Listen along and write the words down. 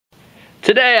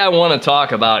Today I want to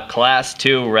talk about Class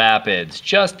 2 rapids.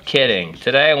 Just kidding.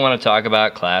 Today I want to talk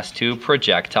about Class 2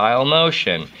 projectile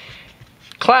motion.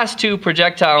 Class 2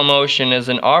 projectile motion is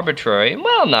an arbitrary,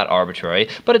 well, not arbitrary,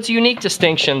 but it's a unique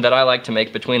distinction that I like to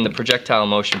make between the projectile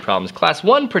motion problems. Class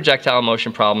 1 projectile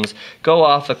motion problems go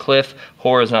off a cliff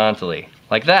horizontally,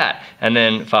 like that, and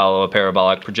then follow a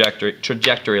parabolic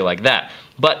trajectory like that.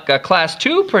 But a Class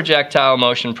 2 projectile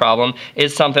motion problem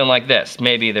is something like this.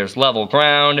 Maybe there's level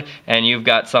ground and you've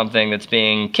got something that's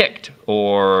being kicked.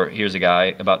 Or here's a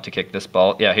guy about to kick this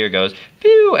ball. Yeah, here it goes.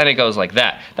 Pew! And it goes like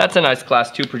that. That's a nice Class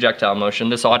 2 projectile motion.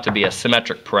 This ought to be a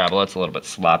symmetric parabola. It's a little bit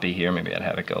sloppy here. Maybe I'd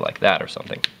have it go like that or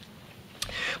something.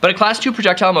 But a Class 2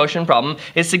 projectile motion problem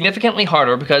is significantly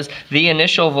harder because the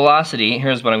initial velocity,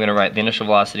 here's what I'm going to write, the initial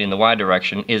velocity in the y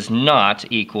direction is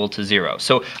not equal to 0.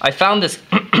 So I found this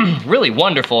really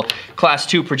wonderful Class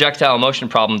 2 projectile motion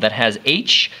problem that has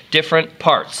H different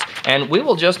parts, and we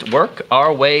will just work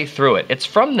our way through it. It's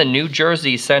from the New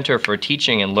Jersey Center for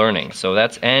Teaching and Learning, so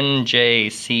that's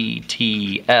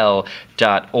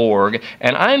NJCTL.org,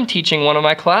 and I'm teaching one of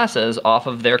my classes off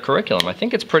of their curriculum. I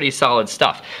think it's pretty solid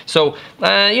stuff. So,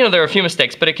 you know, there are a few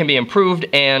mistakes, but it can be improved,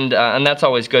 and that's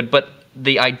always good, but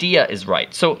the idea is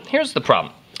right. So here's the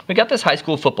problem. We got this high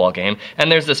school football game,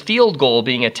 and there's this field goal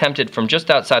being attempted from just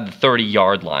outside the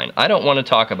 30-yard line. I don't want to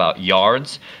talk about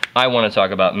yards, I want to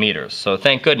talk about meters. So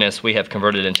thank goodness we have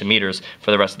converted into meters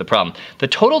for the rest of the problem. The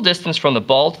total distance from the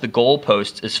ball to the goal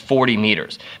post is 40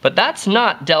 meters, but that's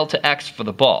not delta x for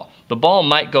the ball. The ball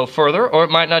might go further, or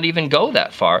it might not even go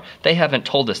that far. They haven't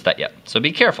told us that yet, so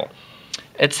be careful.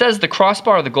 It says the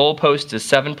crossbar of the goal post is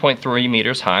 7.3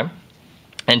 meters high.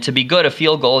 And to be good, a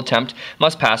field goal attempt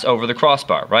must pass over the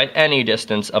crossbar, right? Any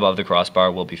distance above the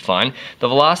crossbar will be fine. The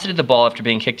velocity of the ball after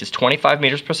being kicked is 25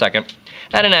 meters per second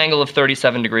at an angle of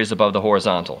 37 degrees above the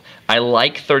horizontal. I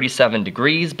like 37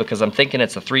 degrees because I'm thinking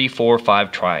it's a 3, 4,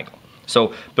 5 triangle.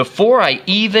 So before I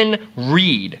even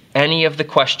read any of the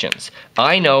questions,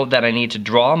 I know that I need to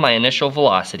draw my initial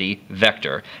velocity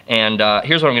vector. And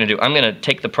here's what I'm going to do. I'm going to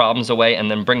take the problems away and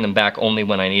then bring them back only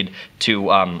when I need to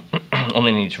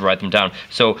write them down.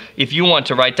 So if you want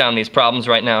to write down these problems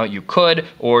right now, you could,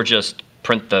 or just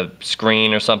print the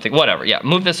screen or something, whatever. Yeah,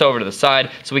 move this over to the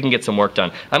side so we can get some work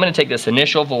done. I'm going to take this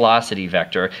initial velocity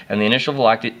vector, and the initial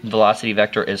velocity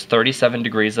vector is 37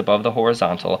 degrees above the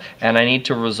horizontal, and I need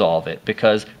to resolve it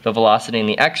because the velocity in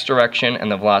the x direction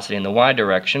and the velocity in the y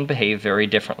direction behave very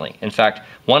differently. In fact,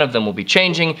 one of them will be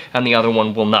changing and the other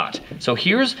one will not. So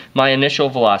here's my initial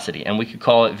velocity, and we could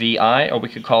call it VI or we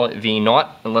could call it V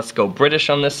naught, and let's go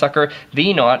British on this sucker.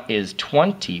 V naught is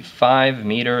 25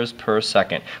 meters per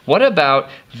second. What about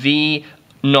V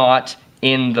naught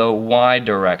in the y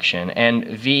direction and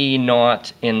V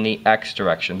naught in the x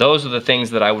direction? Those are the things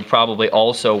that I would probably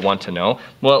also want to know.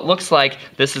 Well, it looks like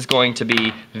this is going to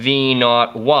be V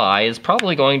naught y is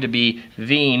probably going to be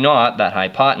V naught, that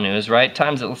hypotenuse, right,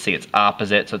 times it, let's see, it's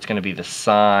opposite, so it's going to be the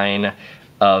sine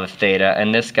of theta,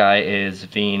 and this guy is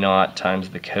V naught times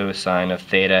the cosine of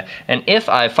theta. And if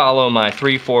I follow my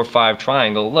 3, 4, 5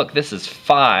 triangle, look, this is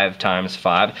 5 times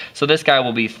 5, so this guy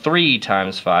will be 3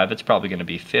 times 5. It's probably going to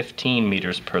be 15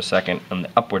 meters per second in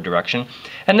the upward direction.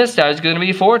 And this guy is going to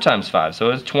be 4 times 5, so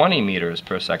it's 20 meters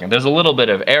per second. There's a little bit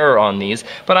of error on these,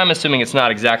 but I'm assuming it's not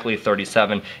exactly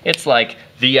 37. It's like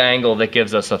the angle that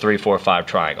gives us a 3, 4, 5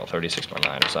 triangle,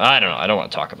 36.9 or so. I don't know. I don't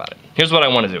want to talk about it. Here's what I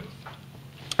want to do.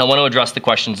 I want to address the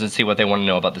questions and see what they want to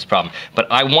know about this problem. But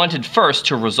I wanted first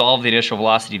to resolve the initial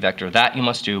velocity vector. That you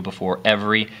must do before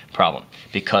every problem,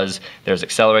 because there's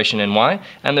acceleration in y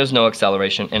and there's no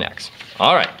acceleration in x.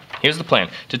 All right, here's the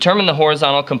plan. Determine the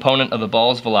horizontal component of the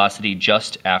ball's velocity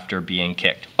just after being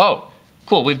kicked. Oh,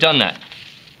 cool, we've done that.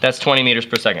 That's 20 meters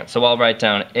per second. So I'll write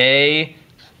down A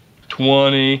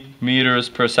 20 meters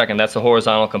per second. That's the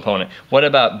horizontal component. What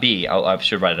about B? I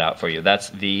should write it out for you.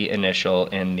 That's the initial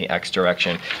in the x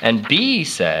direction. And B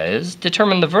says,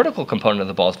 determine the vertical component of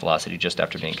the ball's velocity just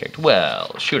after being kicked.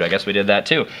 Well, shoot, I guess we did that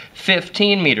too.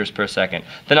 15 meters per second.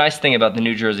 The nice thing about the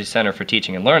New Jersey Center for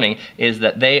Teaching and Learning is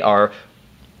that they are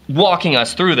walking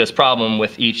us through this problem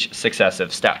with each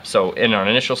successive step. So in our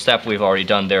initial step, we've already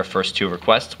done their first 2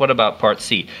 requests. What about part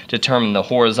C? Determine the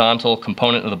horizontal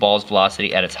component of the ball's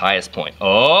velocity at its highest point.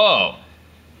 Oh!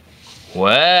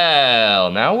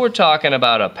 Well, now we're talking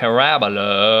about a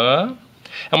parabola.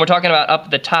 And we're talking about up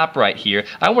at the top right here.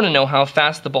 I want to know how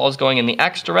fast the ball is going in the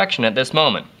x direction at this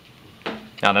moment.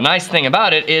 Now the nice thing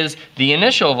about it is the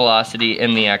initial velocity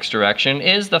in the x direction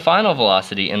is the final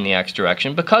velocity in the x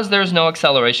direction because there's no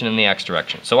acceleration in the x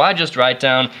direction. So I just write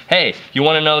down, hey, you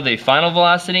want to know the final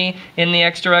velocity in the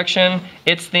x direction?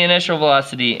 It's the initial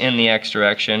velocity in the x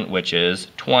direction, which is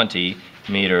 20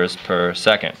 meters per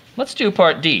second. Let's do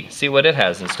part D, see what it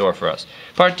has in store for us.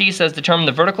 Part D says determine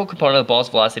the vertical component of the ball's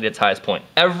velocity at its highest point.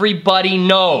 Everybody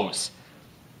knows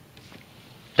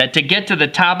that to get to the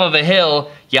top of a hill,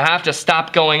 you have to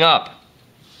stop going up.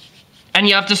 And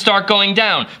you have to start going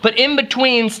down. But in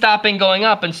between stopping going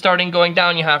up and starting going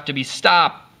down, you have to be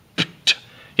stopped.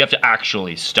 You have to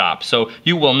actually stop. So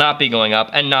you will not be going up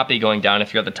and not be going down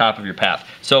if you're at the top of your path.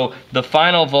 So the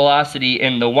final velocity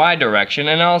in the y direction,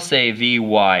 and I'll say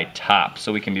Vy top,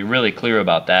 so we can be really clear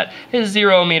about that, is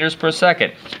 0 meters per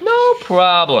second. No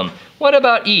problem. What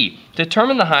about E?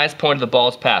 Determine the highest point of the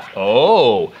ball's path.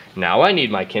 Oh, now I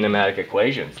need my kinematic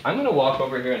equations. I'm gonna walk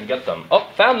over here and get them. Oh,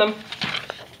 found them.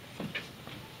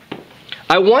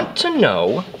 I want to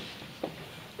know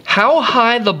how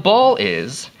high the ball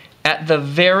is at the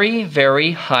very,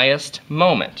 very highest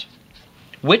moment.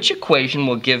 Which equation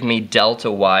will give me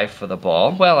delta y for the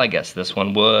ball? Well, I guess this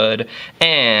one would,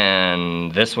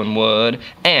 and this one would,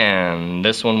 and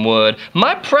this one would.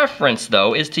 My preference,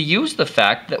 though, is to use the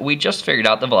fact that we just figured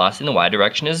out the velocity in the y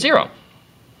direction is 0.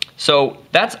 So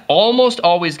that's almost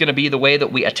always going to be the way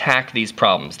that we attack these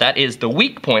problems. That is the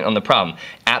weak point on the problem.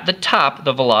 At the top,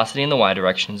 the velocity in the y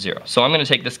direction is 0. So I'm going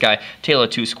to take this guy, tail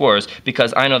of two squares,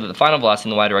 because I know that the final velocity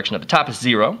in the y direction at the top is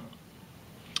 0.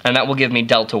 And that will give me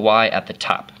delta y at the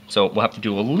top. So we'll have to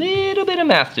do a little bit of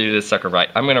math to do this sucker right.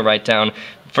 I'm going to write down,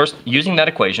 first, using that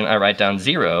equation, I write down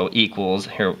 0 equals,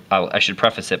 here, I should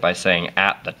preface it by saying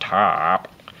at the top.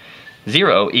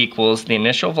 0 equals the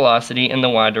initial velocity in the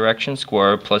y direction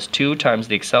squared plus 2 times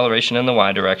the acceleration in the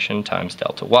y direction times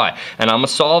delta y. And I'm going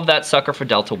to solve that sucker for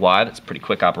delta y. That's a pretty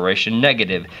quick operation.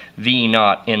 Negative v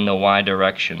naught in the y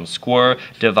direction squared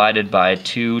divided by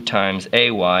 2 times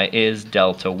ay is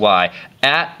delta y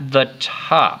at the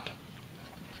top.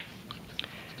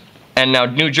 And now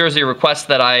New Jersey requests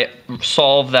that I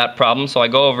solve that problem, so I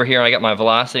go over here and I get my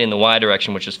velocity in the y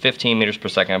direction, which is 15 meters per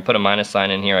second. I put a minus sign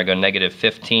in here, I go negative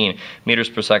 15 meters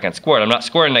per second squared. I'm not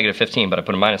squaring negative 15, but I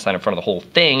put a minus sign in front of the whole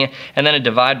thing, and then I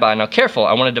divide by, now careful,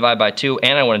 I want to divide by 2,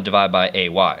 and I want to divide by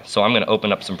ay. So I'm going to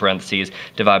open up some parentheses,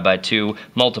 divide by 2,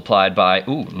 multiplied by,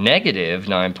 negative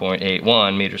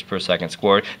 9.81 meters per second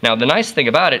squared. Now the nice thing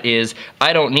about it is,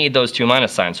 I don't need those 2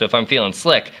 minus signs, so if I'm feeling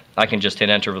slick, I can just hit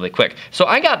enter really quick. So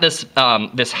I got this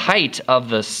this height of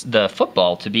the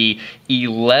football to be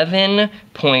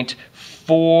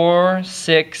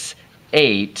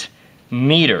 11.468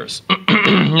 meters.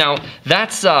 Now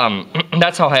that's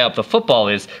how high up the football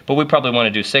is, but we probably want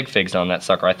to do sig figs on that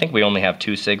sucker. I think we only have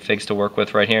 2 sig figs to work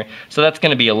with right here. So that's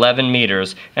going to be 11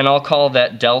 meters, and I'll call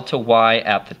that delta y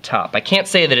at the top. I can't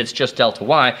say that it's just delta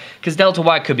y, because delta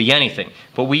y could be anything,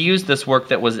 but we used this work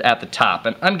that was at the top,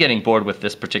 and I'm getting bored with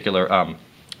this particular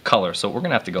color, so we're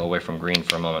going to have to go away from green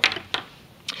for a moment.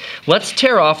 Let's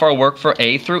tear off our work for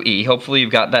A through E. Hopefully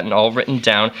you've got that all written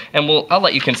down, and I'll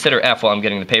let you consider F while I'm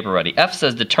getting the paper ready. F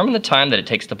says determine the time that it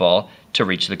takes the ball to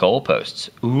reach the goalposts.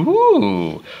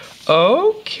 Ooh,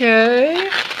 okay.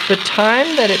 The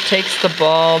time that it takes the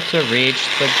ball to reach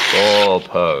the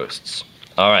goalposts.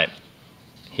 All right,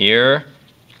 here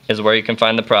is where you can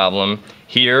find the problem.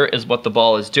 Here is what the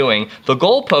ball is doing. The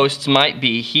goalposts might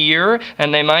be here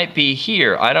and they might be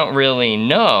here. I don't really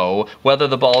know whether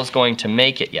the ball is going to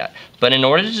make it yet. But in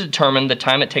order to determine the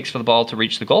time it takes for the ball to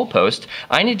reach the goalpost,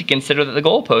 I need to consider that the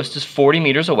goalpost is 40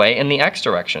 meters away in the x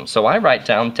direction. So I write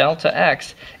down delta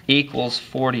x equals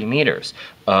 40 meters.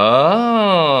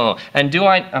 Oh, and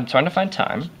I'm trying to find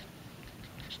time.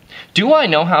 Do I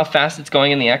know how fast it's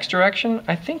going in the x direction?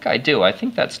 I think I do. I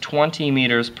think that's 20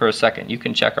 meters per second. You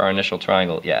can check our initial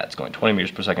triangle. Yeah, it's going 20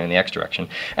 meters per second in the x direction.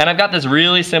 And I've got this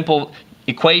really simple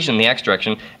equation in the x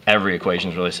direction. Every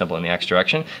equation is really simple in the x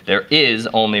direction. There is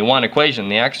only one equation in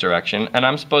the x direction, and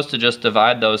I'm supposed to just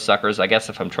divide those suckers. I guess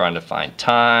if I'm trying to find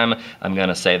time, I'm going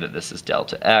to say that this is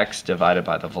delta x divided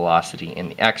by the velocity in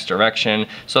the x direction.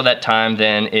 So that time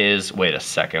then is, wait a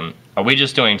second, are we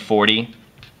just doing 40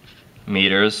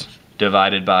 meters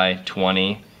divided by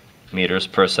 20 meters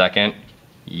per second?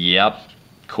 Yep,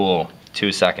 cool,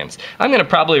 2 seconds. I'm gonna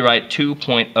probably write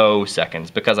 2.0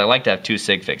 seconds because I like to have 2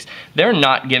 sig figs. They're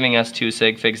not giving us 2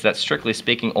 sig figs, that's strictly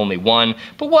speaking only 1,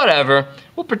 but whatever,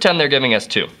 we'll pretend they're giving us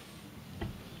 2.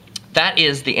 That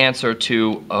is the answer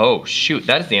to, oh shoot,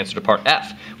 that is the answer to part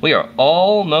F. We are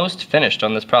almost finished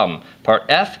on this problem. Part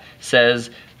F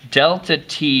says delta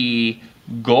t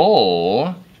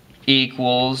goal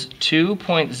equals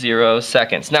 2.0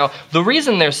 seconds. Now, the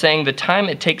reason they're saying the time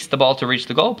it takes the ball to reach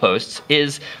the goalposts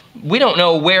is we don't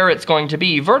know where it's going to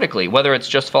be vertically, whether it's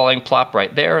just falling plop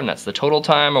right there and that's the total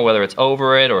time, or whether it's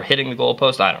over it or hitting the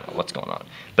goalpost. I don't know what's going on.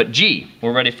 But G,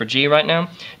 we're ready for G right now?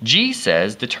 G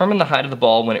says determine the height of the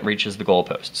ball when it reaches the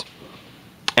goalposts.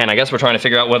 And I guess we're trying to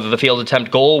figure out whether the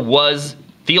field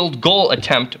goal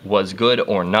attempt was good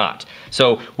or not.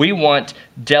 So we want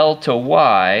delta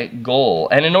y goal.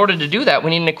 And in order to do that, we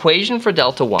need an equation for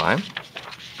delta y.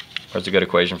 Where's a good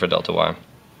equation for delta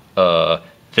y?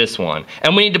 This one.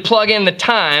 And we need to plug in the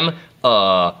time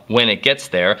when it gets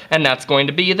there, and that's going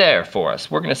to be there for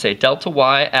us. We're going to say delta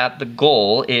y at the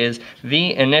goal is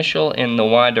the initial in the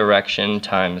y direction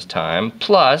times time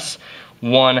plus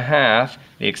 1/2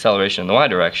 the acceleration in the y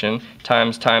direction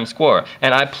times time square.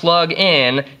 And I plug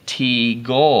in t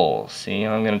goal. See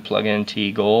how I'm going to plug in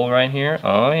t goal right here?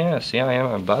 Oh yeah, see I am,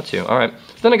 I'm about to. All right,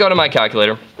 then I go to my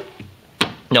calculator.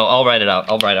 No, I'll write it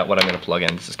out. I'll write out what I'm going to plug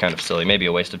in. This is kind of silly, maybe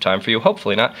a waste of time for you.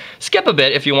 Hopefully not. Skip a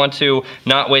bit if you want to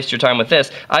not waste your time with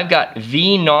this. I've got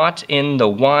V0 in the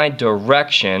y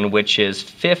direction, which is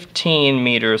 15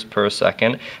 meters per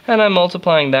second, and I'm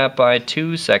multiplying that by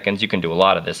 2 seconds. You can do a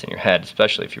lot of this in your head,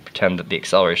 especially if you pretend that the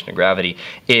acceleration of gravity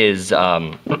is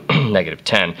negative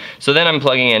 10. So then I'm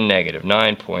plugging in negative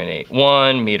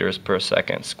 9.81 meters per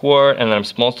second squared, and then I'm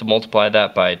supposed to multiply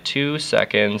that by 2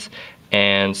 seconds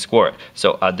and score it.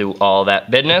 So I'll do all that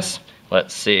business.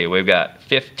 Let's see, we've got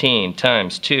 15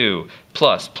 times 2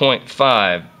 plus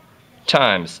 0.5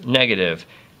 times negative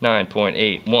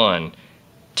 9.81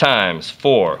 times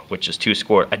 4, which is 2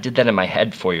 squared. I did that in my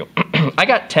head for you. I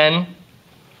got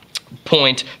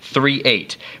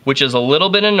 10.38, which is a little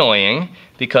bit annoying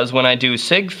because when I do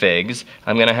sig figs,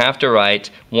 I'm going to have to write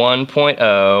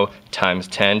 1.0 times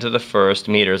 10 to the first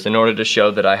meters in order to show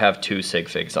that I have 2 sig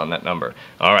figs on that number.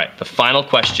 All right, the final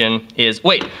question is,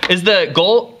 wait, is the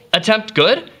goal attempt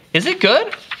good? Is it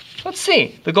good? Let's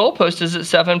see. The goalpost is at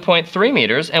 7.3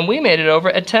 meters, and we made it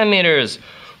over at 10 meters.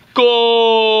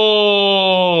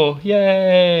 Goal!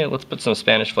 Yay! Let's put some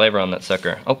Spanish flavor on that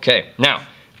sucker. Okay, now,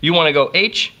 you want to go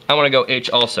H, I want to go H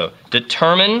also.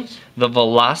 Determine the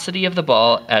velocity of the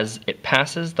ball as it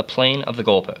passes the plane of the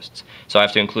goalposts. So I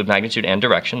have to include magnitude and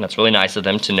direction. That's really nice of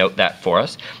them to note that for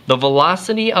us. The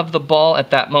velocity of the ball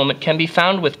at that moment can be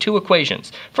found with 2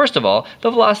 equations. First of all, the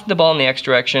velocity of the ball in the x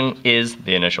direction is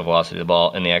the initial velocity of the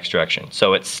ball in the x direction.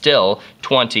 So it's still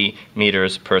 20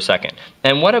 meters per second.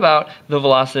 And what about the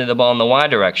velocity of the ball in the y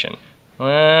direction?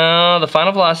 Well, the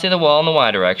final velocity of the ball in the y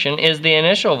direction is the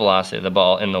initial velocity of the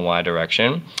ball in the y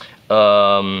direction.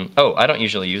 Oh, I don't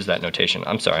usually use that notation.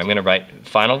 I'm sorry, I'm going to write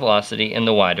final velocity in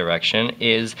the y direction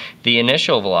is the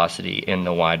initial velocity in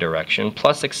the y direction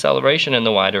plus acceleration in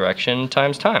the y direction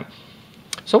times time.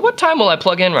 So what time will I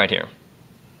plug in right here?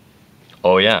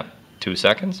 Oh yeah, 2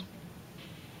 seconds.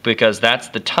 Because that's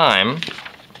the time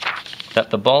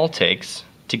that the ball takes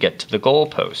to get to the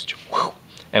goalpost. Whew.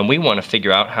 And we want to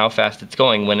figure out how fast it's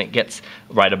going when it gets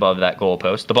right above that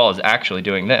goalpost. The ball is actually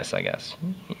doing this, I guess.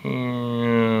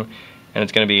 And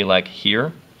it's going to be like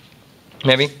here,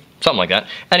 maybe? Something like that.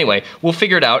 Anyway, we'll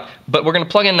figure it out, but we're going to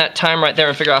plug in that time right there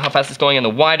and figure out how fast it's going in the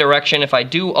y direction. If I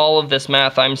do all of this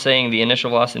math, I'm saying the initial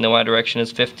velocity in the y direction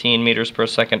is 15 meters per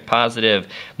second positive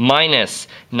minus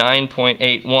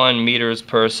 9.81 meters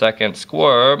per second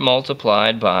square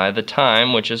multiplied by the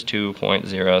time, which is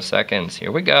 2.0 seconds.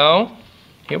 Here we go.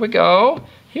 Here we go.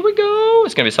 Here we go.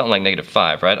 It's going to be something like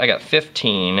 -5, right? I got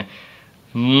 15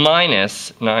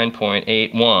 minus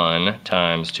 9.81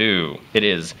 times 2. It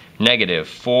is negative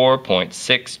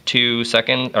 4.62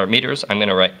 seconds, or meters. I'm going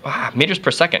to write, meters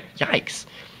per second. Yikes.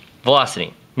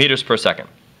 Velocity, meters per second.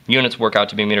 Units work out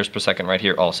to be meters per second right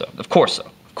here also. Of course so,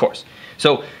 of course.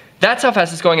 So that's how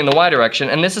fast it's going in the y direction,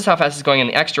 and this is how fast it's going in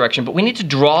the x direction, but we need to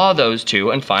draw those two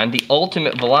and find the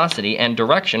ultimate velocity and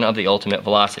direction of the ultimate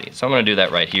velocity. So I'm going to do that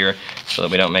right here so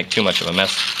that we don't make too much of a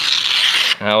mess.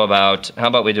 How about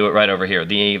we do it right over here?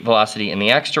 The velocity in the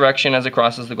x direction as it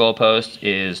crosses the goalpost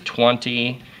is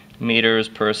 20 meters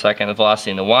per second. The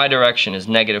velocity in the y direction is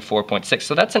negative 4.6,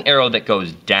 so that's an arrow that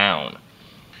goes down.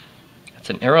 It's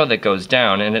an arrow that goes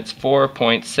down, and it's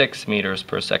 4.6 meters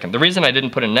per second. The reason I didn't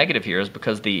put a negative here is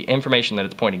because the information that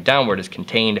it's pointing downward is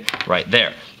contained right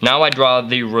there. Now I draw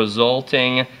the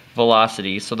resulting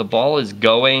velocity, so the ball is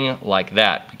going like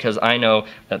that, because I know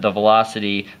that the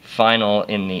velocity final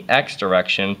in the x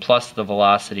direction plus the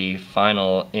velocity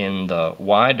final in the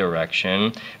y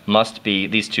direction must be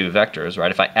these two vectors,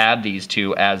 right? If I add these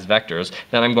two as vectors,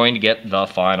 then I'm going to get the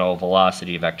final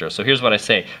velocity vector. So here's what I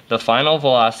say. The final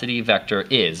velocity vector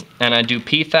is, and I do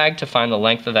p-thag to find the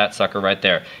length of that sucker right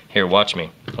there. Here, watch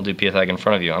me. I'll do p-thag in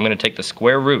front of you. I'm going to take the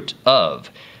square root of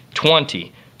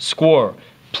 20 square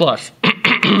plus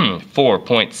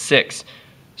 4.6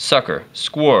 sucker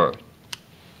square.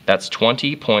 That's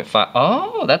 20.5.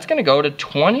 Oh, that's going to go to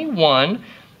 21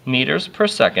 meters per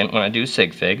second when I do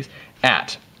sig figs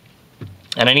at.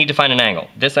 And I need to find an angle.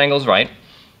 This angle's right.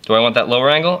 Do I want that lower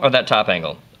angle or that top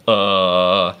angle?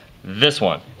 This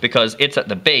one, because it's at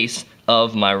the base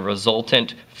of my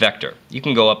resultant vector. You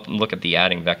can go up and look at the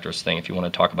adding vectors thing if you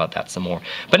want to talk about that some more.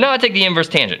 But now I take the inverse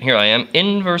tangent. Here I am,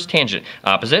 inverse tangent.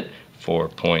 Opposite,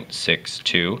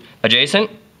 4.62.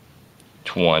 Adjacent,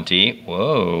 20.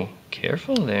 Whoa,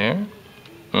 careful there.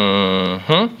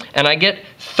 And I get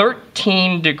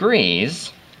 13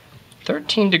 degrees.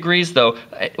 13 degrees though,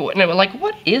 like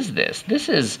what is this? This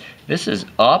is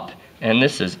up and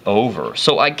this is over.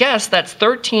 So I guess that's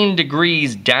 13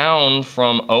 degrees down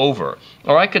from over.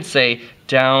 Or I could say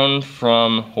down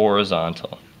from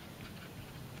horizontal.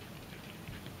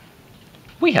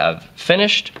 We have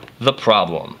finished the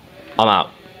problem. I'm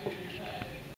out.